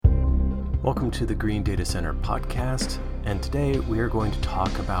Welcome to the Green Data Center podcast, and today we are going to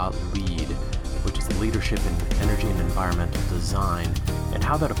talk about LEED, which is the Leadership in Energy and Environmental Design, and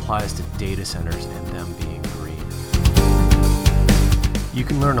how that applies to data centers and them being green. You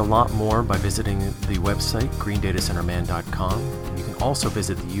can learn a lot more by visiting the website greendatacenterman.com. You can also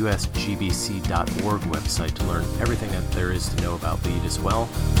visit the usgbc.org website to learn everything that there is to know about LEED as well.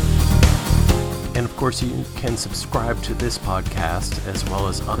 And of course, you can subscribe to this podcast as well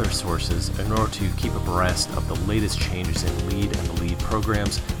as other sources in order to keep abreast of the latest changes in LEED and the LEED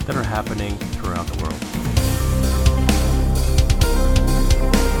programs that are happening throughout the world.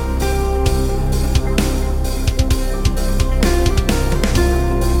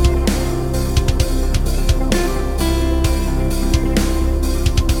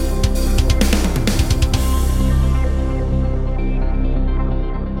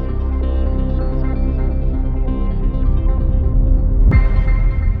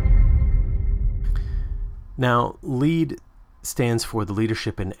 Now, LEED stands for the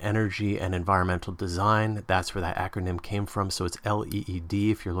Leadership in Energy and Environmental Design. That's where that acronym came from. So it's LEED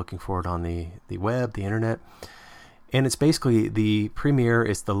if you're looking for it on the web, the internet. And it's basically the premier,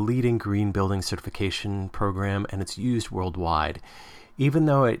 it's the leading green building certification program, and it's used worldwide. Even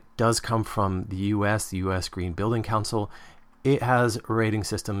though it does come from the U.S. Green Building Council, it has rating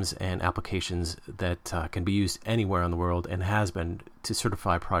systems and applications that can be used anywhere in the world and has been to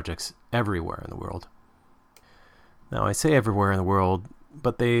certify projects everywhere in the world. Now, I say everywhere in the world,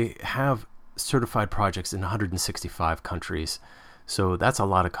 but they have certified projects in 165 countries. So that's a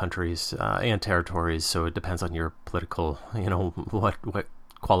lot of countries and territories. So it depends on your political, what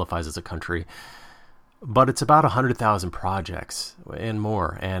qualifies as a country. But it's about 100,000 projects and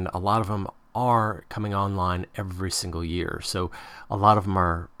more. And a lot of them are coming online every single year. So a lot of them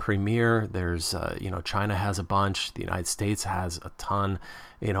are premier. There's, China has a bunch. The United States has a ton.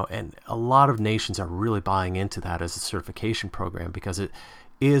 And a lot of nations are really buying into that as a certification program because it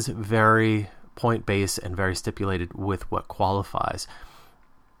is very point-based and very stipulated with what qualifies.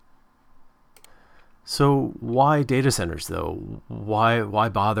 So why data centers, though? Why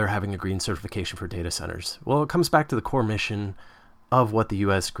bother having a green certification for data centers? Well, it comes back to the core mission of what the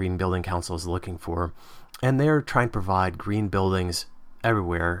U.S. Green Building Council is looking for, and they're trying to provide green buildings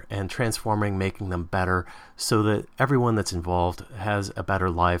everywhere and transforming, making them better so that everyone that's involved has a better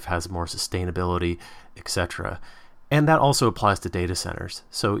life, has more sustainability, etc. And that also applies to data centers.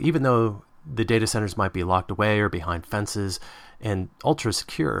 So even though the data centers might be locked away or behind fences and ultra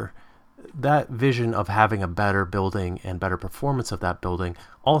secure, that vision of having a better building and better performance of that building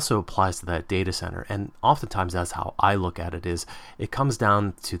also applies to that data center. And oftentimes that's how I look at it, is it comes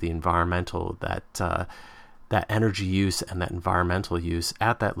down to the environmental, that energy use and that environmental use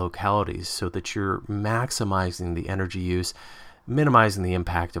at that locality so that you're maximizing the energy use, minimizing the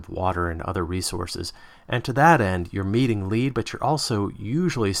impact of water and other resources. And to that end, you're meeting LEED, but you're also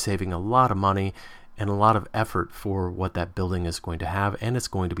usually saving a lot of money and a lot of effort for what that building is going to have, and it's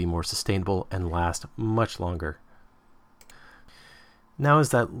going to be more sustainable and last much longer. Now, is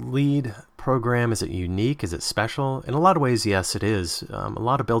that LEED program, is it unique? Is it special? In a lot of ways, yes, it is. A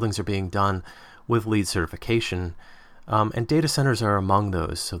lot of buildings are being done with LEED certification, and data centers are among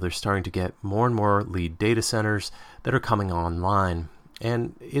those. So they're starting to get more and more LEED data centers that are coming online.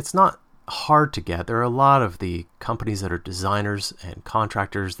 And it's not hard to get. There are a lot of the companies that are designers and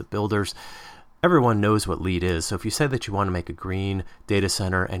contractors, the builders. Everyone knows what LEED is. So if you say that you want to make a green data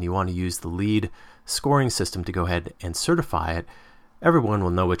center and you want to use the LEED scoring system to go ahead and certify it, everyone will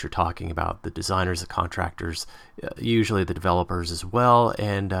know what you're talking about. The designers, the contractors, usually the developers as well,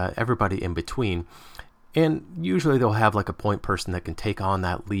 and everybody in between. And usually they'll have like a point person that can take on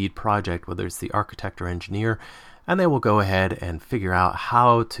that LEED project, whether it's the architect or engineer, and they will go ahead and figure out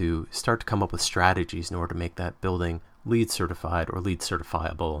how to start to come up with strategies in order to make that building LEED certified or LEED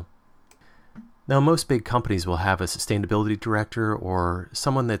certifiable. Now, most big companies will have a sustainability director or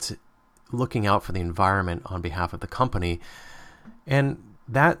someone that's looking out for the environment on behalf of the company. And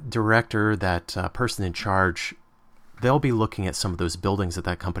that director, that person in charge, they'll be looking at some of those buildings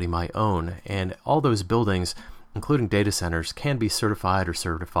that company might own. And all those buildings, including data centers, can be certified or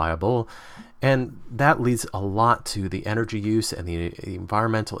certifiable. And that leads a lot to the energy use and the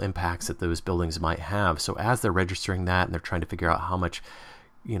environmental impacts that those buildings might have. So as they're registering that and they're trying to figure out how much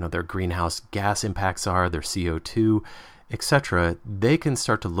their greenhouse gas impacts are, their CO2, etc., they can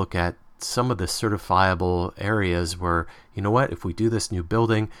start to look at some of the certifiable areas where, if we do this new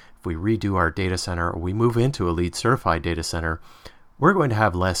building, if we redo our data center, or we move into a LEED certified data center, we're going to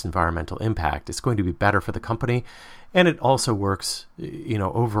have less environmental impact. It's going to be better for the company, and it also works,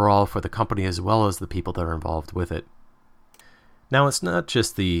 overall for the company as well as the people that are involved with it. Now, it's not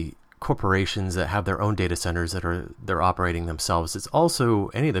just the corporations that have their own data centers that they're operating themselves. It's also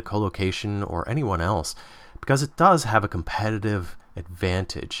any of the colocation or anyone else, because it does have a competitive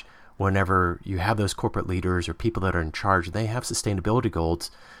advantage whenever you have those corporate leaders or people that are in charge. They have sustainability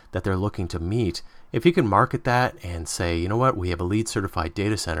goals that they're looking to meet. If you can market that and say, you know what, we have a LEED certified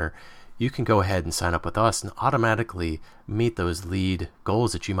data center, you can go ahead and sign up with us and automatically meet those LEED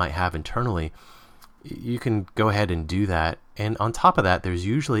goals that you might have internally. You can go ahead and do that. And on top of that, there's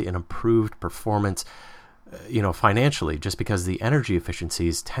usually an improved performance, financially, just because the energy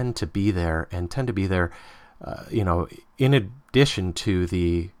efficiencies tend to be there in addition to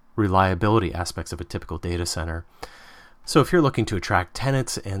the reliability aspects of a typical data center. So if you're looking to attract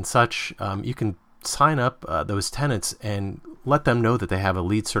tenants and such, you can sign up those tenants and let them know that they have a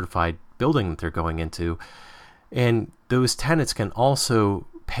LEED certified building that they're going into. And those tenants can also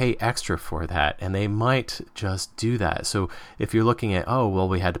pay extra for that, and they might just do that. So if you're looking at,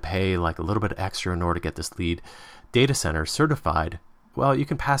 we had to pay like a little bit extra in order to get this LEED data center certified, well, you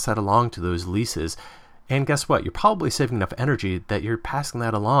can pass that along to those leases. And guess what? You're probably saving enough energy that you're passing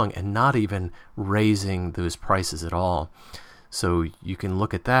that along and not even raising those prices at all. So you can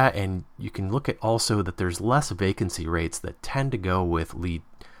look at that, and you can look at also that there's less vacancy rates that tend to go with LEED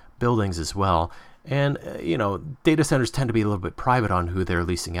buildings as well. And, data centers tend to be a little bit private on who they're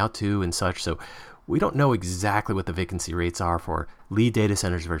leasing out to and such. So we don't know exactly what the vacancy rates are for LEED data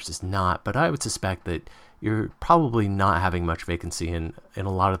centers versus not. But I would suspect that you're probably not having much vacancy in a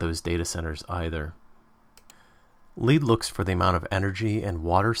lot of those data centers either. LEED looks for the amount of energy and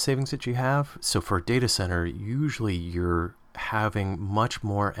water savings that you have. So for a data center, usually you're having much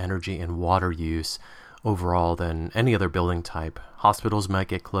more energy and water use overall than any other building type. Hospitals might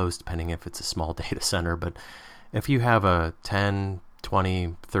get close depending if it's a small data center, but if you have a 10,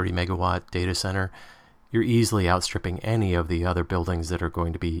 20, 30 megawatt data center, you're easily outstripping any of the other buildings that are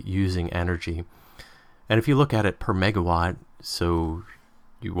going to be using energy. And if you look at it per megawatt, so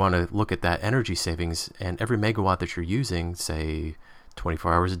you want to look at that energy savings, and every megawatt that you're using, say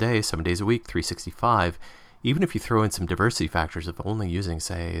 24 hours a day, 7 days a week, 365, even if you throw in some diversity factors of only using,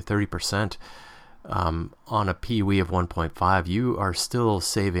 say, 30%, on a PUE of 1.5, you are still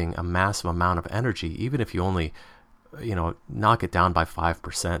saving a massive amount of energy. Even if you only, knock it down by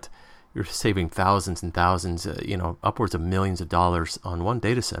 5%, you're saving thousands and thousands, upwards of millions of dollars on one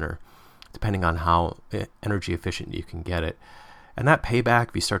data center, depending on how energy efficient you can get it. And that payback,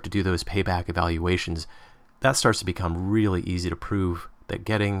 if you start to do those payback evaluations, that starts to become really easy to prove that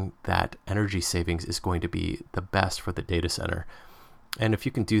getting that energy savings is going to be the best for the data center. And if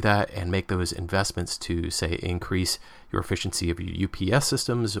you can do that and make those investments to, say, increase your efficiency of your UPS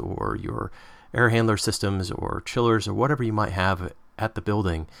systems or your air handler systems or chillers or whatever you might have at the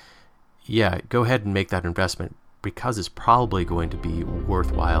building, go ahead and make that investment, because it's probably going to be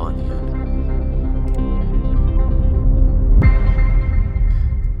worthwhile in the end.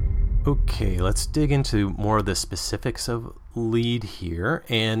 Okay, let's dig into more of the specifics of LEED here.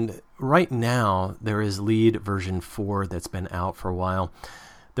 And right now, there is LEED version 4 that's been out for a while.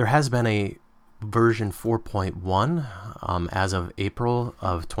 There has been a version 4.1 as of April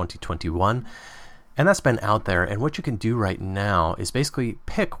of 2021, and that's been out there. And what you can do right now is basically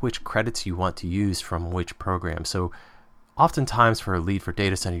pick which credits you want to use from which program. So oftentimes for a LEED for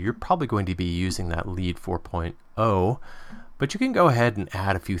data center, you're probably going to be using that LEED 4.0, but you can go ahead and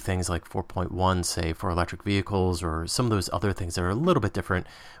add a few things like 4.1, say, for electric vehicles, or some of those other things that are a little bit different,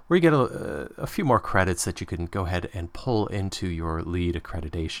 where you get a few more credits that you can go ahead and pull into your LEED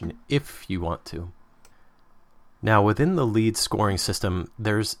accreditation if you want to. Now, within the LEED scoring system,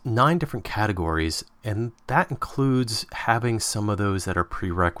 there's 9 different categories, and that includes having some of those that are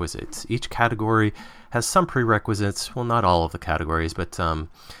prerequisites. Each category has some prerequisites, well, not all of the categories, but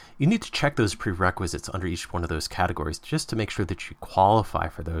you need to check those prerequisites under each one of those categories just to make sure that you qualify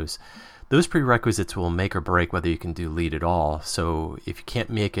for those. Those prerequisites will make or break whether you can do LEED at all. So if you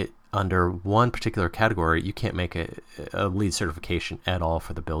can't make it under one particular category, you can't make a LEED certification at all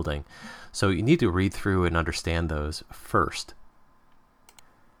for the building. So you need to read through and understand those first.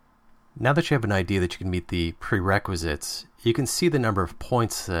 Now that you have an idea that you can meet the prerequisites, you can see the number of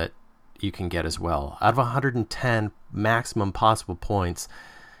points that you can get as well. Out of 110 maximum possible points,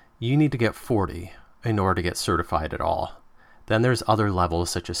 you need to get 40 in order to get certified at all. Then there's other levels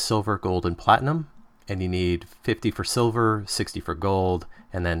such as silver, gold, and platinum, and you need 50 for silver, 60 for gold,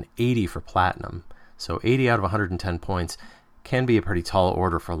 and then 80 for platinum. So 80 out of 110 points can be a pretty tall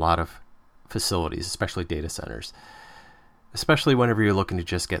order for a lot of facilities, especially data centers. Especially whenever you're looking to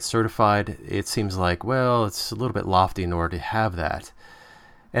just get certified, it seems like, well, it's a little bit lofty in order to have that.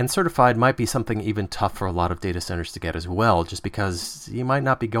 And certified might be something even tough for a lot of data centers to get as well, just because you might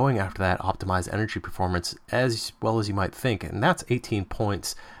not be going after that optimized energy performance as well as you might think. And that's 18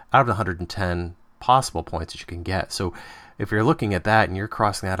 points out of the 110 possible points that you can get. So if you're looking at that and you're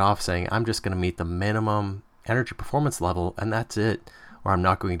crossing that off saying, I'm just going to meet the minimum energy performance level and that's it, or I'm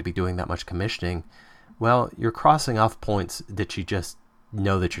not going to be doing that much commissioning, well, you're crossing off points that you just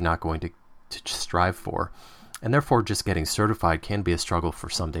know that you're not going to strive for. And therefore, just getting certified can be a struggle for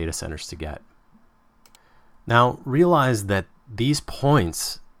some data centers to get. Now, realize that these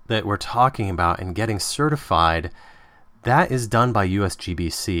points that we're talking about and getting certified, that is done by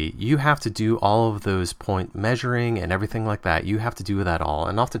USGBC. You have to do all of those point measuring and everything like that. You have to do that all.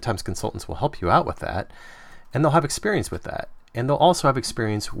 And oftentimes consultants will help you out with that, and they'll have experience with that. And they'll also have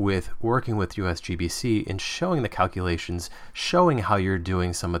experience with working with USGBC in showing the calculations, showing how you're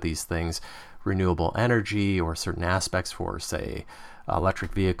doing some of these things, renewable energy or certain aspects for, say,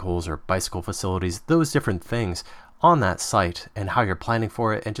 electric vehicles or bicycle facilities, those different things on that site and how you're planning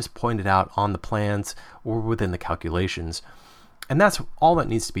for it, and just point it out on the plans or within the calculations. And that's all that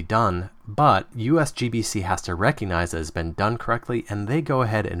needs to be done, but USGBC has to recognize that it's been done correctly, and they go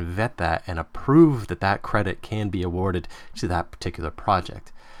ahead and vet that and approve that that credit can be awarded to that particular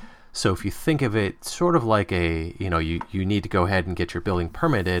project. So if you think of it sort of like you need to go ahead and get your building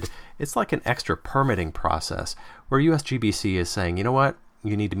permitted, it's like an extra permitting process where USGBC is saying, you know what,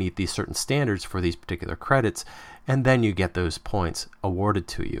 you need to meet these certain standards for these particular credits, and then you get those points awarded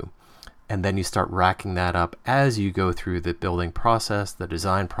to you. And then you start racking that up as you go through the building process, the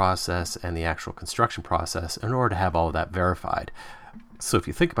design process, and the actual construction process in order to have all of that verified. So if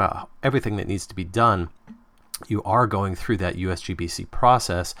you think about everything that needs to be done, you are going through that USGBC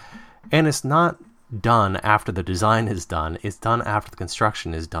process, and it's not done after the design is done. It's done after the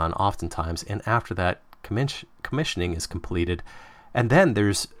construction is done oftentimes, and after that commissioning is completed. And then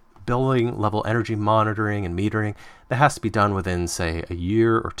there's building level energy monitoring and metering that has to be done within, say, a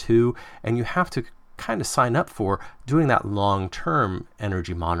year or two, and you have to kind of sign up for doing that long-term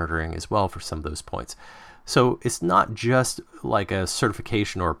energy monitoring as well for some of those points. So it's not just like a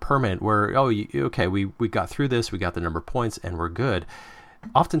certification or a permit where, okay, we got through this, we got the number of points, and we're good.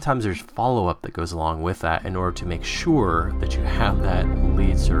 Oftentimes there's follow-up that goes along with that in order to make sure that you have that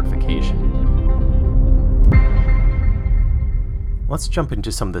LEED certification. Let's jump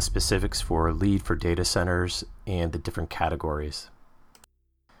into some of the specifics for LEED for data centers and the different categories.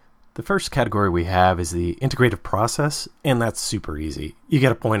 The first category we have is the integrative process, and that's super easy. You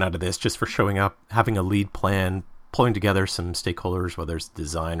get a point out of this just for showing up, having a LEED plan, pulling together some stakeholders, whether it's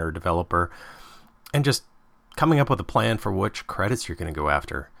designer or developer, and just coming up with a plan for which credits you're going to go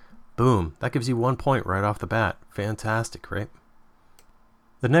after. Boom, that gives you 1 point right off the bat. Fantastic, right?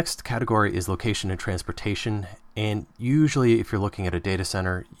 The next category is location and transportation, and usually if you're looking at a data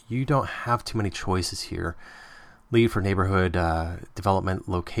center, you don't have too many choices here. LEED for neighborhood development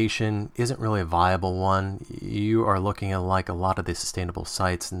location isn't really a viable one. You are looking at like a lot of the sustainable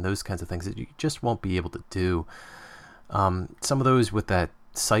sites and those kinds of things that you just won't be able to do. Some of those with that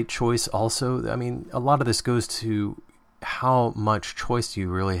site choice also, I mean, a lot of this goes to how much choice do you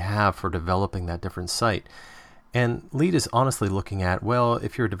really have for developing that different site. And LEED is honestly looking at, well,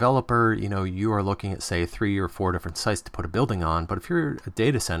 if you're a developer, you are looking at, say, 3 or 4 different sites to put a building on. But if you're a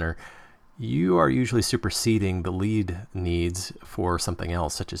data center, you are usually superseding the LEED needs for something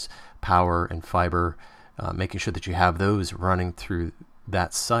else, such as power and fiber, making sure that you have those running through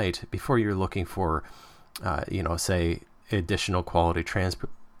that site before you're looking for, say, additional quality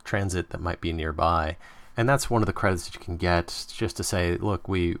transit that might be nearby. And that's one of the credits that you can get, just to say, look,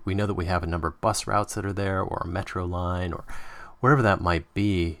 we know that we have a number of bus routes that are there, or a metro line, or whatever that might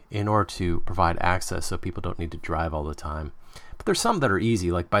be, in order to provide access so people don't need to drive all the time. But there's some that are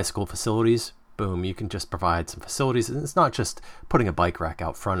easy, like bicycle facilities. Boom, you can just provide some facilities. And it's not just putting a bike rack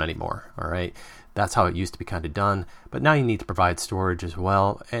out front anymore, all right? That's how it used to be kind of done. But now you need to provide storage as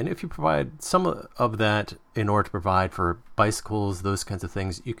well. And if you provide some of that in order to provide for bicycles, those kinds of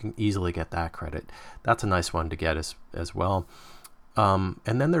things, you can easily get that credit. That's a nice one to get as well. And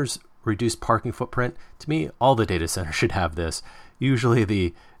then there's reduced parking footprint. To me, all the data centers should have this. Usually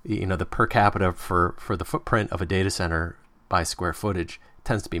the per capita for the footprint of a data center by square footage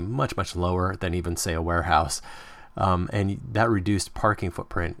tends to be much, much lower than even, say, a warehouse. And that reduced parking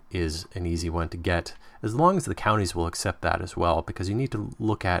footprint is an easy one to get, as long as the counties will accept that as well, because you need to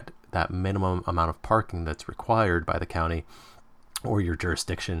look at that minimum amount of parking that's required by the county or your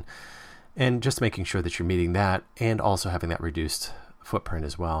jurisdiction, and just making sure that you're meeting that and also having that reduced footprint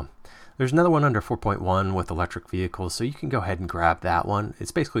as well. There's another one under 4.1 with electric vehicles, so you can go ahead and grab that one.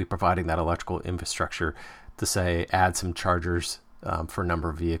 It's basically providing that electrical infrastructure to, say, add some chargers for a number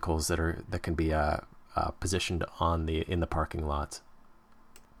of vehicles that can be positioned in the parking lots.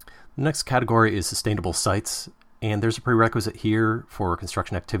 The next category is sustainable sites, and there's a prerequisite here for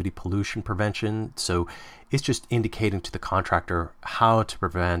construction activity pollution prevention. So it's just indicating to the contractor how to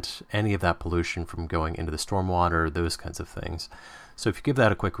prevent any of that pollution from going into the stormwater, those kinds of things. So if you give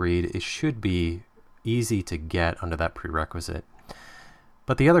that a quick read, it should be easy to get under that prerequisite.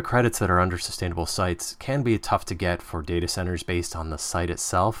 But the other credits that are under sustainable sites can be tough to get for data centers based on the site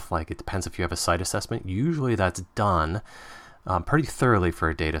itself. Like, it depends if you have a site assessment. Usually that's done pretty thoroughly for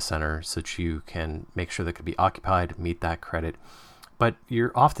a data center so that you can make sure that it can be occupied, meet that credit. But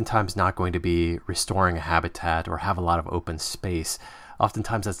you're oftentimes not going to be restoring a habitat or have a lot of open space.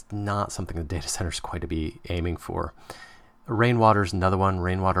 Oftentimes that's not something the data center is going to be aiming for. Rainwater is another one,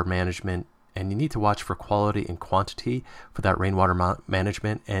 rainwater management. And you need to watch for quality and quantity for that rainwater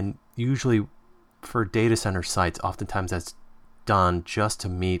management. And usually for data center sites, oftentimes that's done just to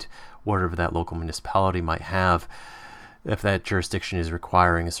meet whatever that local municipality might have. If that jurisdiction is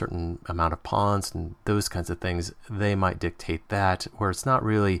requiring a certain amount of ponds and those kinds of things, they might dictate that, where it's not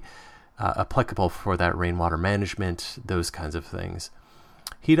really applicable for that rainwater management, those kinds of things.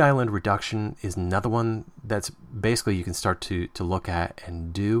 Heat island reduction is another one that's basically you can start to look at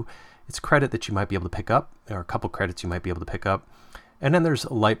and do. It's credit that you might be able to pick up, or a couple credits you might be able to pick up. And then there's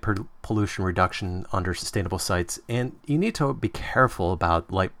light pollution reduction under sustainable sites. And you need to be careful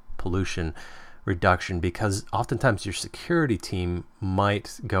about light pollution reduction because oftentimes your security team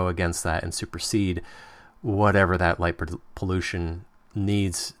might go against that and supersede whatever that light pollution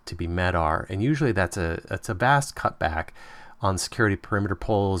needs to be met are. And usually that's a vast cutback on security perimeter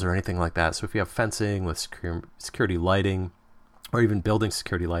poles or anything like that. So if you have fencing with security lighting, or even building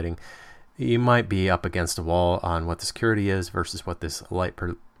security lighting, you might be up against a wall on what the security is versus what this light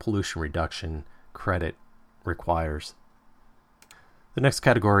pollution reduction credit requires. The next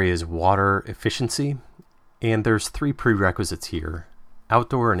category is water efficiency, and there's 3 prerequisites here.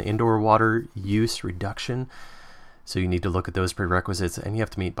 Outdoor and indoor water use reduction. So you need to look at those prerequisites, and you have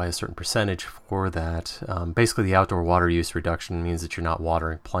to meet by a certain percentage for that. Basically, the outdoor water use reduction means that you're not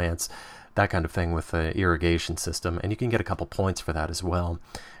watering plants, that kind of thing with the irrigation system, and you can get a couple points for that as well.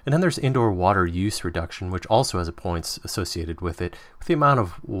 And then there's indoor water use reduction, which also has points associated with it, with the amount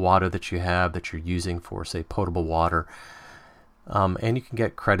of water that you have that you're using for, say, potable water. And you can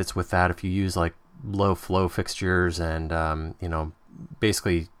get credits with that if you use like low flow fixtures and,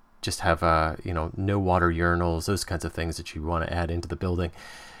 basically just have, no water urinals, those kinds of things that you want to add into the building.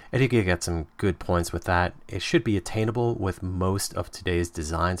 And you can get some good points with that. It should be attainable with most of today's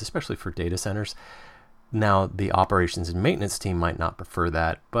designs, especially for data centers. Now, the operations and maintenance team might not prefer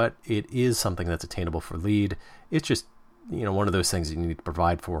that, but it is something that's attainable for LEED. It's just, one of those things you need to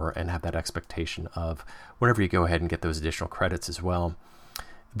provide for and have that expectation of whenever you go ahead and get those additional credits as well.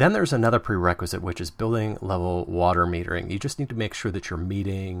 Then there's another prerequisite, which is building level water metering. You just need to make sure that you're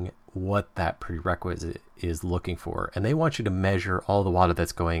meeting what that prerequisite is looking for. And they want you to measure all the water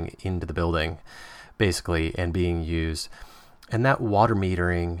that's going into the building, basically, and being used. And that water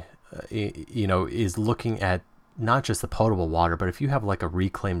metering, is looking at not just the potable water, but if you have like a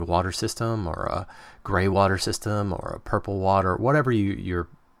reclaimed water system or a gray water system or a purple water, whatever your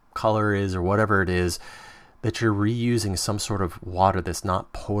color is or whatever it is, that you're reusing some sort of water that's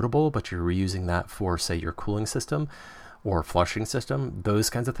not potable, but you're reusing that for, say, your cooling system or flushing system,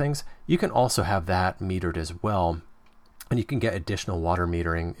 those kinds of things. You can also have that metered as well. And you can get additional water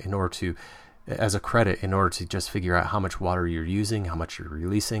metering as a credit in order to just figure out how much water you're using, how much you're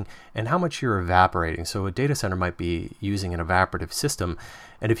releasing, and how much you're evaporating. So a data center might be using an evaporative system.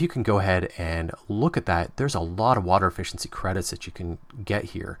 And if you can go ahead and look at that, there's a lot of water efficiency credits that you can get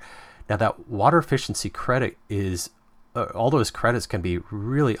here. Now, that water efficiency credit is, all those credits can be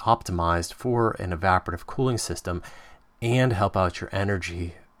really optimized for an evaporative cooling system and help out your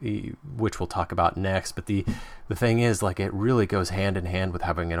energy, which we'll talk about next. But the thing is, like, it really goes hand in hand with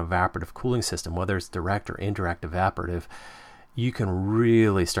having an evaporative cooling system, whether it's direct or indirect evaporative. You can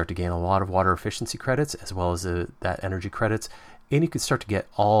really start to gain a lot of water efficiency credits as well as that energy credits. And you can start to get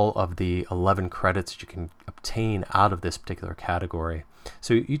all of the 11 credits that you can obtain out of this particular category.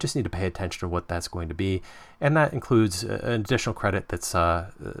 So you just need to pay attention to what that's going to be. And that includes an additional credit that's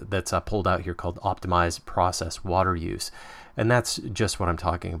pulled out here called optimized process water use. And that's just what I'm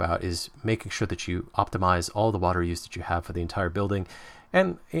talking about, is making sure that you optimize all the water use that you have for the entire building.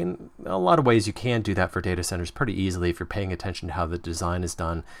 And in a lot of ways, you can do that for data centers pretty easily if you're paying attention to how the design is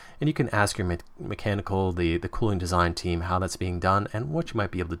done. And you can ask your mechanical, the cooling design team, how that's being done and what you might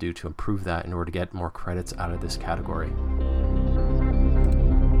be able to do to improve that in order to get more credits out of this category.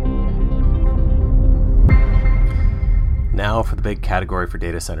 Now for the big category for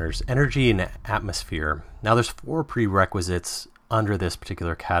data centers, energy and atmosphere. Now there's 4 prerequisites under this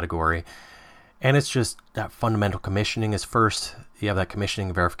particular category, and it's just that fundamental commissioning is first. You have that commissioning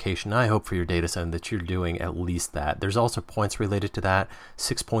and verification. I hope for your data center that you're doing at least that. There's also points related to that,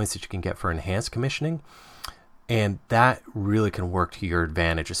 6 points that you can get for enhanced commissioning. And that really can work to your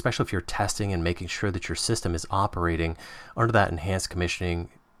advantage, especially if you're testing and making sure that your system is operating under that enhanced commissioning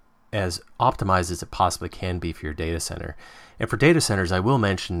as optimized as it possibly can be for your data center. And for data centers, I will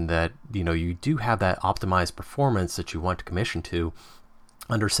mention that you do have that optimized performance that you want to commission to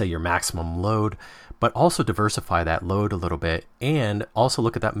under, say, your maximum load, but also diversify that load a little bit and also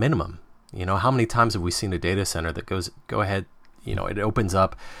look at that minimum. How many times have we seen a data center that go ahead, it opens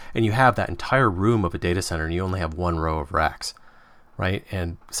up and you have that entire room of a data center and you only have 1 row of racks, right?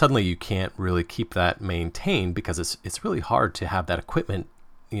 And suddenly you can't really keep that maintained because it's really hard to have that equipment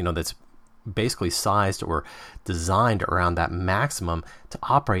that's basically sized or designed around that maximum to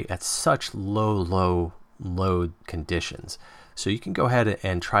operate at such low load conditions. So you can go ahead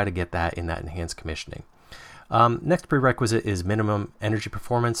and try to get that in that enhanced commissioning. Next prerequisite is minimum energy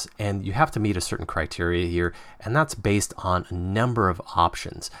performance, and you have to meet a certain criteria here, and that's based on a number of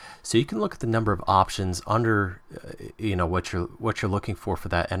options. So you can look at the number of options under what you're looking for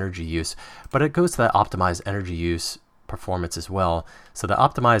that energy use, but it goes to that optimized energy use performance as well. So the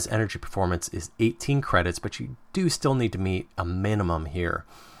optimized energy performance is 18 credits, but you do still need to meet a minimum here.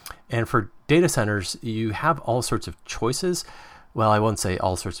 And for data centers, you have all sorts of choices. Well, I won't say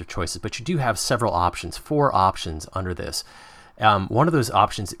all sorts of choices, but you do have several options, 4 options under this. One of those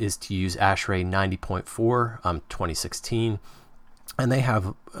options is to use ASHRAE 90.4 2016, and they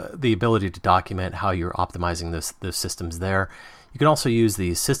have the ability to document how you're optimizing those systems there. You can also use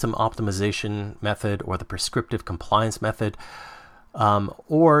the system optimization method or the prescriptive compliance method,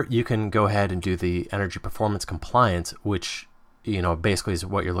 or you can go ahead and do the energy performance compliance, which basically is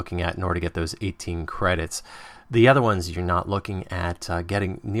what you're looking at in order to get those 18 credits. The other ones, you're not looking at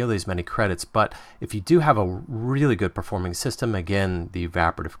getting nearly as many credits, but if you do have a really good performing system, again, the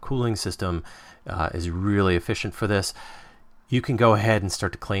evaporative cooling system is really efficient for this, you can go ahead and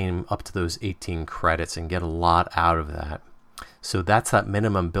start to claim up to those 18 credits and get a lot out of that. So that's that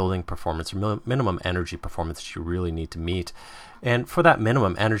minimum building performance, or minimum energy performance that you really need to meet. And for that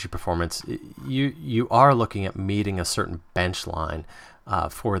minimum energy performance, you are looking at meeting a certain bench line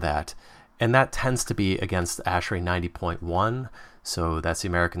for that. And that tends to be against ASHRAE 90.1. So that's the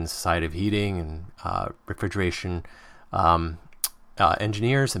American Society of Heating and Refrigeration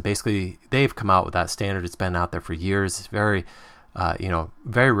engineers. And basically, they've come out with that standard. It's been out there for years. It's very,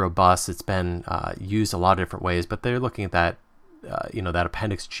 very robust. It's been used a lot of different ways. But they're looking at that, that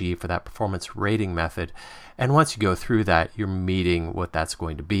Appendix G for that performance rating method. And once you go through that, you're meeting what that's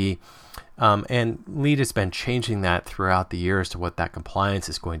going to be. And LEED has been changing that throughout the years to what that compliance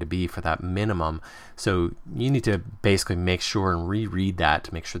is going to be for that minimum. So you need to basically make sure and reread that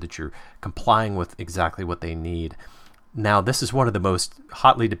to make sure that you're complying with exactly what they need. Now, this is one of the most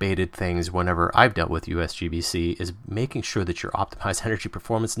hotly debated things whenever I've dealt with USGBC is making sure that your optimized energy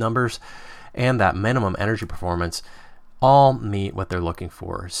performance numbers and that minimum energy performance all meet what they're looking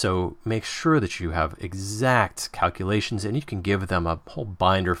for. So make sure that you have exact calculations, and you can give them a whole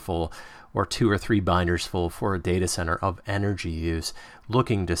binder full or 2 or 3 binders full for a data center of energy use,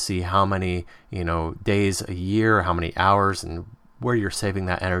 looking to see how many days a year, how many hours, and where you're saving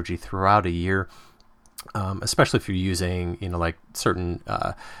that energy throughout a year. Especially if you're using like certain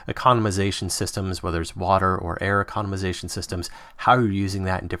economization systems, whether it's water or air economization systems, how you're using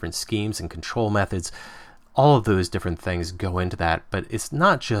that in different schemes and control methods. All of those different things go into that, but it's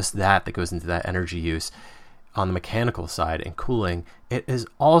not just that goes into that energy use on the mechanical side and cooling. It is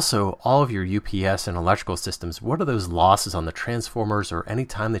also all of your UPS and electrical systems. What are those losses on the transformers, or any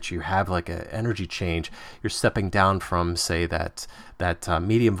time that you have like an energy change, you're stepping down from, say, that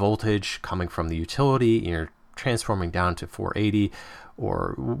medium voltage coming from the utility, and you're transforming down to 480,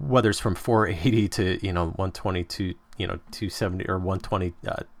 or whether it's from 480 to 120 to 270 or 120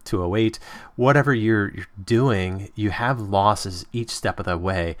 208, whatever you're doing, you have losses each step of the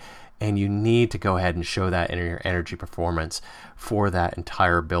way, and you need to go ahead and show that in your energy performance for that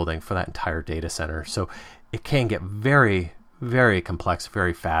entire building, for that entire data center. So it can get very, very complex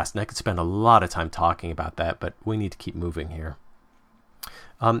very fast, and I could spend a lot of time talking about that, but we need to keep moving here.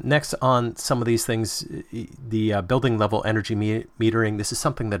 Next on some of these things, the building level energy metering. This is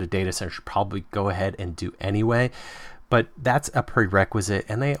something that a data center should probably go ahead and do anyway, but that's a prerequisite,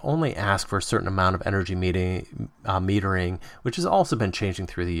 and they only ask for a certain amount of energy metering, which has also been changing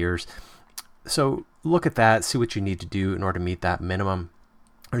through the years. So look at that, see what you need to do in order to meet that minimum.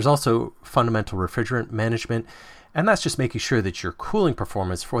 There's also fundamental refrigerant management, And that's just making sure that your cooling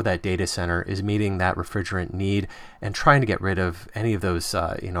performance for that data center is meeting that refrigerant need and trying to get rid of any of those,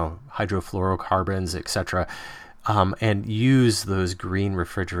 hydrofluorocarbons, etc., and use those green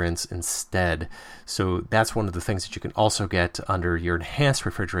refrigerants instead. So that's one of the things that you can also get under your enhanced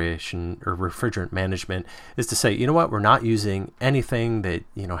refrigeration or refrigerant management, is to say, you know what, we're not using anything that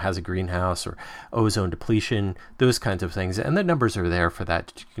has a greenhouse or ozone depletion, those kinds of things, and the numbers are there for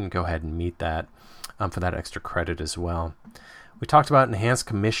that. You can go ahead and meet that for that extra credit as well. We talked about enhanced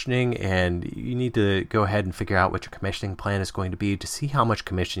commissioning, and you need to go ahead and figure out what your commissioning plan is going to be to see how much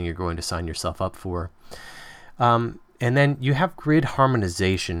commissioning you're going to sign yourself up for. And then you have grid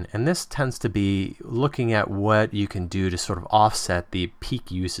harmonization, and this tends to be looking at what you can do to sort of offset the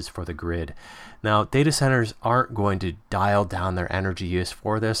peak uses for the grid. Now, data centers aren't going to dial down their energy use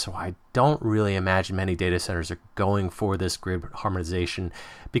for this, so I don't really imagine many data centers are going for this grid harmonization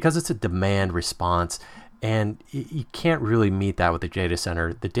because it's a demand response. And you can't really meet that with the data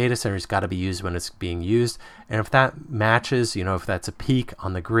center. The data center's got to be used when it's being used. And if that matches, if that's a peak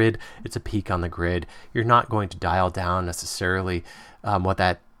on the grid, it's a peak on the grid. You're not going to dial down necessarily what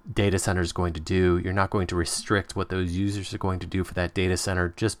that data center is going to do. You're not going to restrict what those users are going to do for that data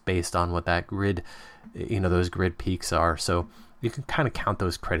center just based on what that grid, those grid peaks are. So you can kind of count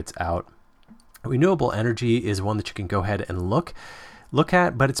those credits out. Renewable energy is one that you can go ahead and look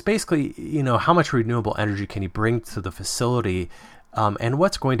at, but it's basically, how much renewable energy can you bring to the facility, and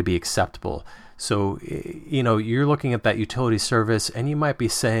what's going to be acceptable. So, you're looking at that utility service, and you might be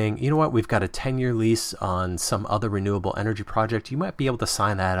saying, you know what, we've got a 10-year lease on some other renewable energy project. You might be able to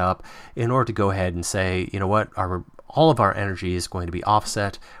sign that up in order to go ahead and say, you know what, all of our energy is going to be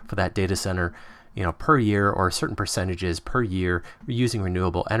offset for that data center, per year, or certain percentages per year using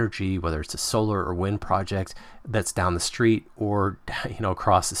renewable energy, whether it's a solar or wind project that's down the street or,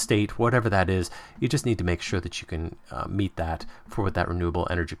 across the state, whatever that is. You just need to make sure that you can meet that for what that renewable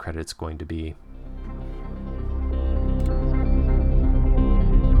energy credit is going to be.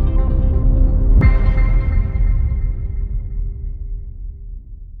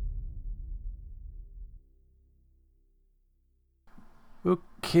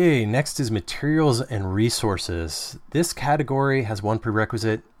 Okay, next is materials and resources. This category has one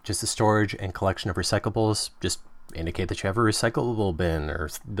prerequisite, just the storage and collection of recyclables. Just indicate that you have a recyclable bin or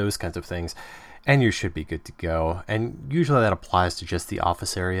those kinds of things, and you should be good to go. And usually that applies to just the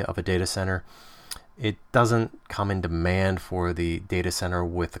office area of a data center. It doesn't come in demand for the data center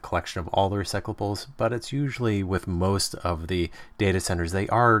with the collection of all the recyclables, but it's usually with most of the data centers, they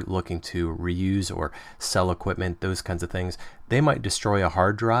are looking to reuse or sell equipment, those kinds of things. They might destroy a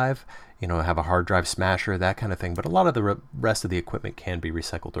hard drive, have a hard drive smasher, that kind of thing, but a lot of the rest of the equipment can be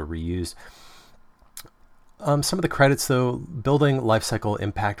recycled or reused. Some of the credits, though, building lifecycle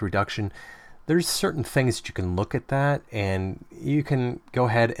impact reduction. There's certain things that you can look at that, and you can go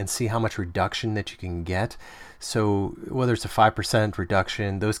ahead and see how much reduction that you can get. So whether it's a 5%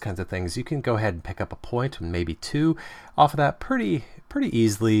 reduction, those kinds of things, you can go ahead and pick up a point, maybe 2 off of that pretty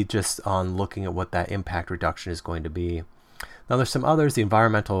easily, just on looking at what that impact reduction is going to be. Now there's some others, the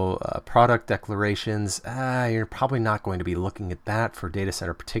environmental product declarations. You're probably not going to be looking at that for data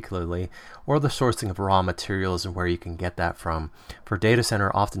center particularly, or the sourcing of raw materials and where you can get that from. For data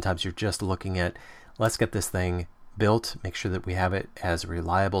center, oftentimes you're just looking at, let's get this thing built, make sure that we have it as a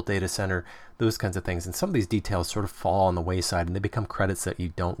reliable data center, those kinds of things. And some of these details sort of fall on the wayside, and they become credits that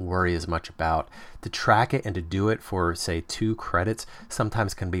you don't worry as much about. To track it and to do it for, say, 2 credits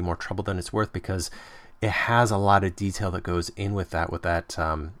sometimes can be more trouble than it's worth, because it has a lot of detail that goes in with that,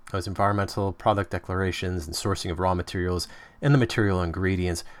 those environmental product declarations and sourcing of raw materials and the material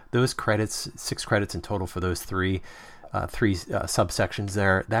ingredients. Those credits, 6 credits in total for those three subsections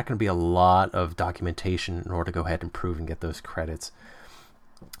there, that can be a lot of documentation in order to go ahead and prove and get those credits.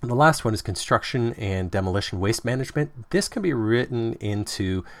 And the last one is construction and demolition waste management. This can be written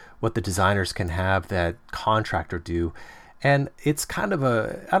into what the designers can have that contractor do. And it's kind of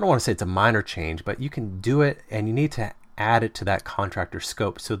I don't want to say it's a minor change, but you can do it, and you need to add it to that contractor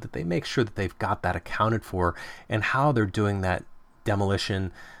scope so that they make sure that they've got that accounted for and how they're doing that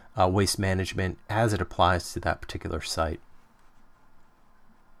demolition waste management as it applies to that particular site.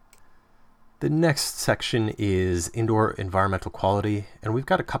 The next section is indoor environmental quality, and we've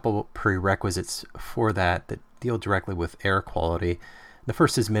got a couple prerequisites for that deal directly with air quality. The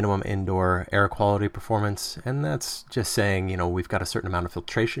first is minimum indoor air quality performance, and that's just saying, we've got a certain amount of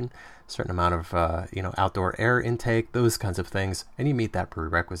filtration, a certain amount of, outdoor air intake, those kinds of things, and you meet that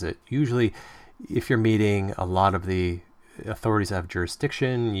prerequisite. Usually, if you're meeting a lot of the authorities that have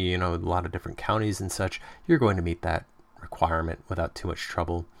jurisdiction, a lot of different counties and such, you're going to meet that requirement without too much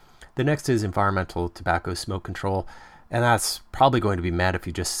trouble. The next is environmental tobacco smoke control. And that's probably going to be met if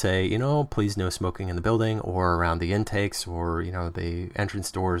you just say, please no smoking in the building or around the intakes or, the entrance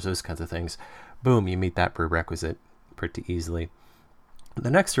doors, those kinds of things. Boom, you meet that prerequisite pretty easily.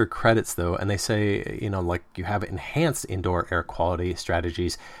 The next are credits, though, and they say, like you have enhanced indoor air quality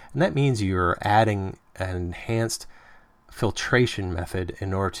strategies. And that means you're adding an enhanced filtration method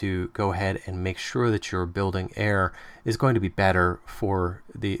in order to go ahead and make sure that your building air is going to be better for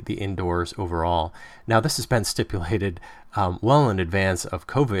the indoors overall. Now, this has been stipulated well in advance of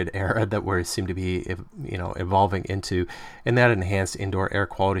COVID era that we seem to be evolving into, and that enhanced indoor air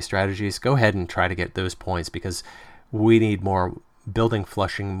quality strategies. Go ahead and try to get those points because we need more building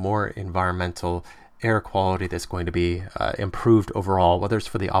flushing, more environmental air quality that's going to be improved overall, whether it's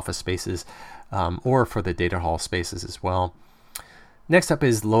for the office spaces or for the data hall spaces as well. Next up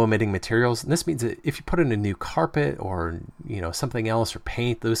is low emitting materials. And this means that if you put in a new carpet or something else or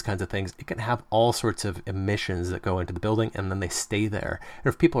paint, those kinds of things, it can have all sorts of emissions that go into the building and then they stay there.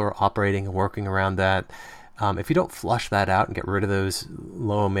 And if people are operating and working around that, if you don't flush that out and get rid of those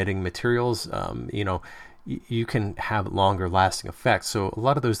low emitting materials, you can have longer lasting effects. So a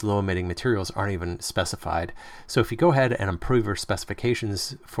lot of those low emitting materials aren't even specified. So if you go ahead and improve your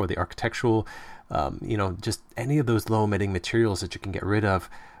specifications for the architectural, just any of those low emitting materials that you can get rid of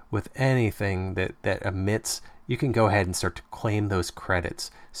with anything that emits, you can go ahead and start to claim those credits.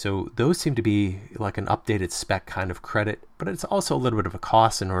 So those seem to be like an updated spec kind of credit, but it's also a little bit of a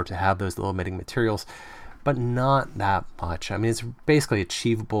cost in order to have those low emitting materials, but not that much. I mean, it's basically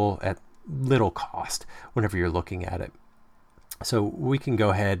achievable at little cost whenever you're looking at it. So we can go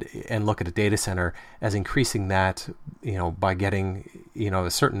ahead and look at a data center as increasing that, by getting,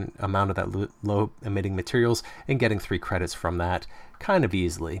 a certain amount of that low emitting materials and getting 3 credits from that kind of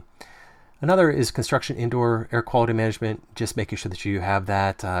easily. Another is construction indoor air quality management, just making sure that you have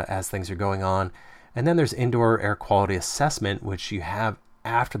that as things are going on. And then there's indoor air quality assessment, which you have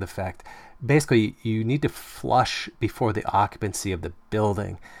after the fact. Basically, you need to flush before the occupancy of the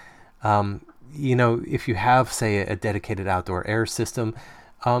building. If you have, say, a dedicated outdoor air system,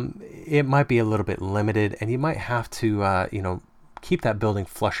 it might be a little bit limited and you might have to, keep that building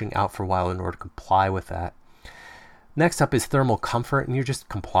flushing out for a while in order to comply with that. Next up is thermal comfort, and you're just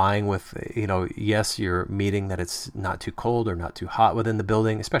complying with, yes, you're meeting that it's not too cold or not too hot within the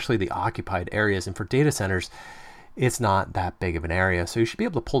building, especially the occupied areas. And for data centers, it's not that big of an area. So you should be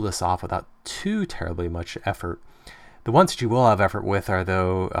able to pull this off without too terribly much effort. The ones that you will have effort with are,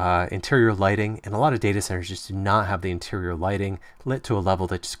 though, interior lighting, and a lot of data centers just do not have the interior lighting lit to a level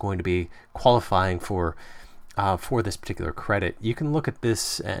that's going to be qualifying for this particular credit. You can look at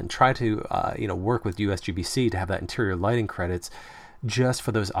this and try to work with USGBC to have that interior lighting credits just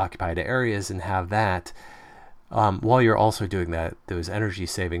for those occupied areas and have that while you're also doing those energy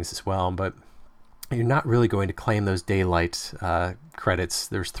savings as well. But you're not really going to claim those daylight credits.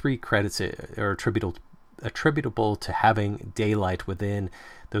 There's 3 credits that are attributable to having daylight within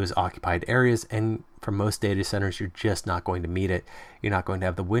those occupied areas, and for most data centers you're just not going to meet it. You're not going to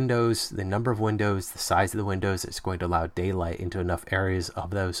have the windows, the number of windows, the size of the windows that's going to allow daylight into enough areas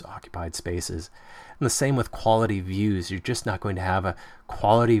of those occupied spaces. And the same with quality views. You're just not going to have a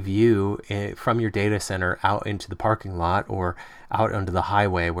quality view from your data center out into the parking lot or out onto the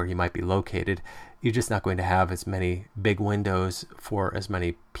highway where you might be located. You're just not going to have as many big windows for as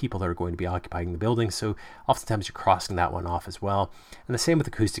many people that are going to be occupying the building. So oftentimes you're crossing that one off as well. And the same with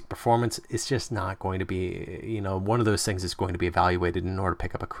acoustic performance. It's just not going to be, one of those things that's going to be evaluated in order to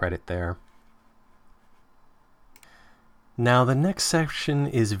pick up a credit there. Now, the next section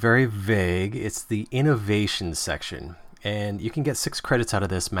is very vague. It's the innovation section. And you can get 6 credits out of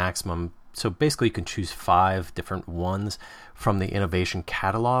this maximum. So basically you can choose 5 different ones from the innovation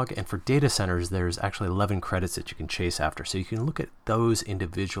catalog. And for data centers, there's actually 11 credits that you can chase after. So you can look at those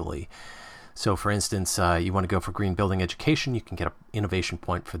individually. So for instance, you want to go for green building education, you can get an innovation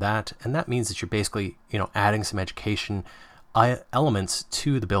point for that. And that means that you're basically, adding some education elements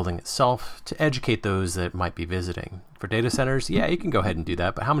to the building itself to educate those that might be visiting. For data centers, yeah, you can go ahead and do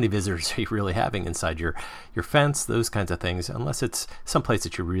that, but how many visitors are you really having inside your fence, those kinds of things, unless it's someplace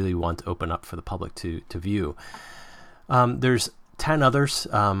that you really want to open up for the public to view. There's 10 others,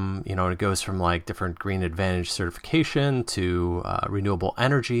 it goes from like different green advantage certification to renewable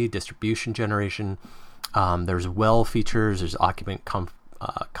energy, distribution generation. There's well features, there's occupant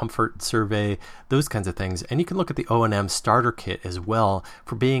comfort survey, those kinds of things. And you can look at the O&M starter kit as well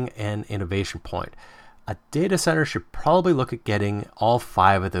for being an innovation point. A data center should probably look at getting all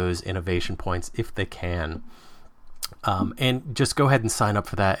 5 of those innovation points if they can. And just go ahead and sign up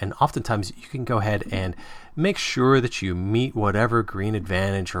for that. And oftentimes you can go ahead and make sure that you meet whatever green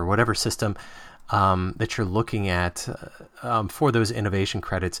advantage or whatever system that you're looking at for those innovation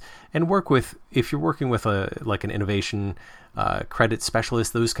credits, and work with, if you're working with like an innovation credit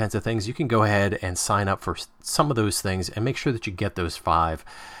specialist, those kinds of things, you can go ahead and sign up for some of those things and make sure that you get those five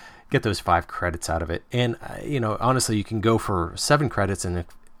credits out of it. And honestly, you can go for 7 credits, and a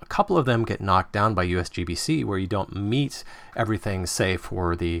couple of them get knocked down by USGBC where you don't meet everything, say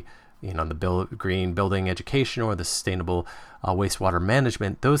for the the green building education or the sustainable wastewater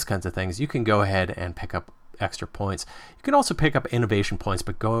management, those kinds of things. You can go ahead and pick up extra points. You can also pick up innovation points,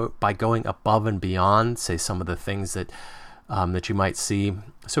 but by going above and beyond, say, some of the things that you might see.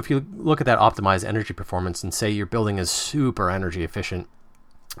 So if you look at that optimized energy performance and say your building is super energy efficient,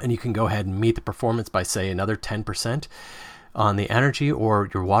 and you can go ahead and meet the performance by, say, another 10% on the energy, or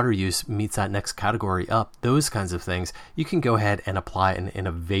your water use meets that next category up, those kinds of things, you can go ahead and apply an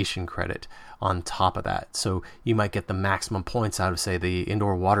innovation credit on top of that. So you might get the maximum points out of, say, the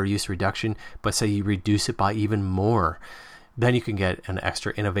indoor water use reduction, but say you reduce it by even more, then you can get an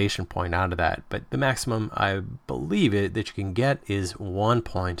extra innovation point out of that. But the maximum, I believe that you can get is 1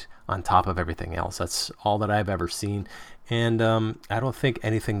 point on top of everything else. That's all that I've ever seen. And I don't think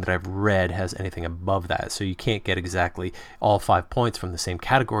anything that I've read has anything above that. So you can't get exactly all 5 points from the same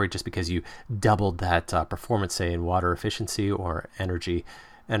category just because you doubled that performance, say, in water efficiency or energy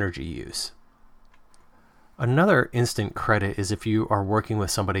use. Another instant credit is if you are working with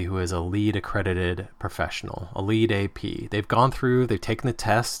somebody who is a LEED accredited professional, a LEED AP. They've gone through, they've taken the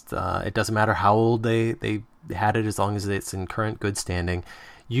test. It doesn't matter how old they had it, as long as it's in current good standing.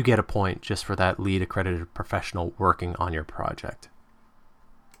 You get a point just for that LEED accredited professional working on your project.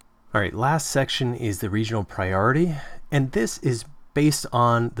 All right, last section is the regional priority, and this is based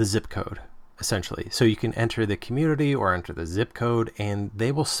on the zip code, essentially. So you can enter the community or enter the zip code, and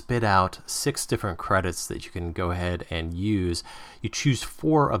they will spit out 6 different credits that you can go ahead and use. You choose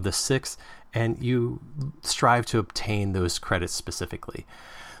 4 of the 6, and you strive to obtain those credits specifically.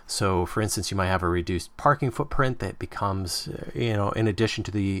 So, for instance, you might have a reduced parking footprint that becomes, in addition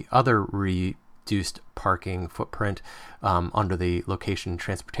to the other reduced parking footprint under the location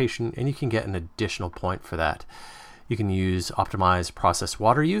transportation, and you can get an additional point for that. You can use optimized process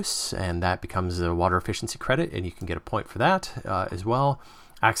water use, and that becomes a water efficiency credit, and you can get a point for that as well.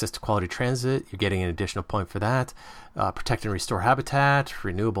 Access to quality transit, you're getting an additional point for that. Protect and restore habitat,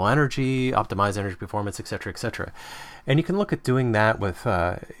 renewable energy, optimize energy performance, etc., etc. And you can look at doing that with,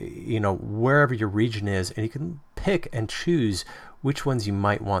 wherever your region is, and you can pick and choose which ones you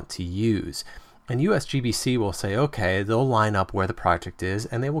might want to use. And USGBC will say, okay, they'll line up where the project is,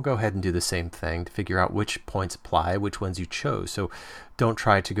 and they will go ahead and do the same thing to figure out which points apply, which ones you chose. So don't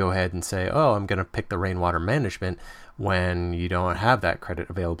try to go ahead and say, oh, I'm going to pick the rainwater management when you don't have that credit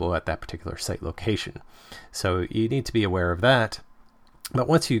available at that particular site location. So you need to be aware of that. But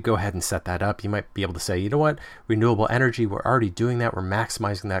once you go ahead and set that up, you might be able to say, you know what, renewable energy, we're already doing that. We're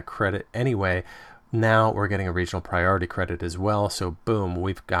maximizing that credit anyway. Now we're getting a regional priority credit as well. So boom,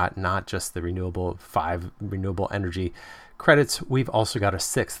 we've got not just the 5 renewable energy credits, we've also got a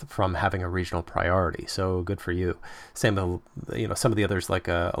 6th from having a regional priority. So good for you. Same with, some of the others like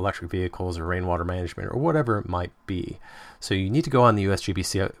electric vehicles or rainwater management or whatever it might be. So you need to go on the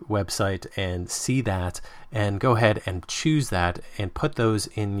USGBC website and see that and go ahead and choose that and put those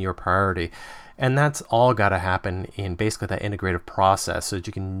in your priority. And that's all got to happen in basically that integrative process so that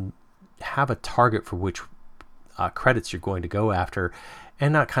you can have a target for which credits you're going to go after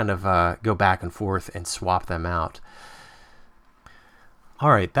and not kind of go back and forth and swap them out. All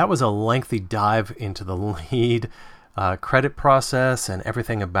right, that was a lengthy dive into the LEED credit process and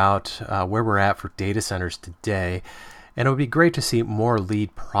everything about where we're at for data centers today. And it would be great to see more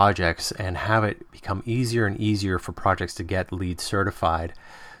LEED projects and have it become easier and easier for projects to get LEED certified.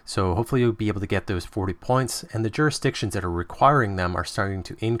 So hopefully you'll be able to get those 40 points, and the jurisdictions that are requiring them are starting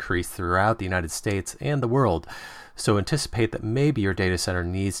to increase throughout the United States and the world. So anticipate that maybe your data center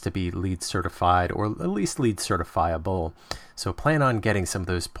needs to be LEED certified or at least LEED certifiable. So plan on getting some of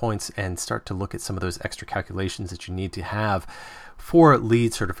those points and start to look at some of those extra calculations that you need to have for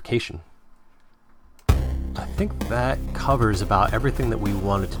LEED certification. I think that covers about everything that we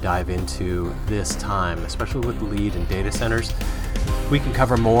wanted to dive into this time, especially with LEED and data centers. We can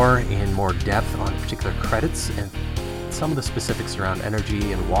cover more in more depth on particular credits and some of the specifics around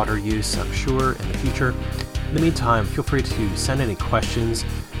energy and water use, I'm sure, in the future. In the meantime, feel free to send any questions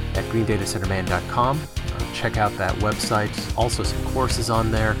at greendatacenterman.com. Check out that website. Also, some courses on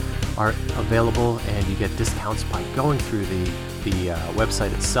there are available, and you get discounts by going through the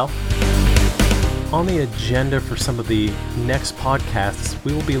website itself. On the agenda for some of the next podcasts,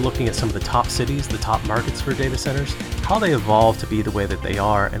 we will be looking at some of the top cities, the top markets for data centers, how they evolved to be the way that they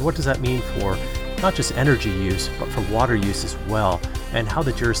are, and what does that mean for not just energy use, but for water use as well, and how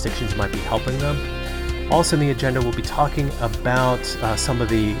the jurisdictions might be helping them. Also in the agenda, we'll be talking about some of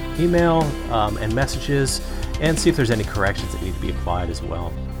the email and messages, and see if there's any corrections that need to be applied as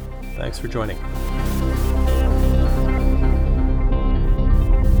well. Thanks for joining.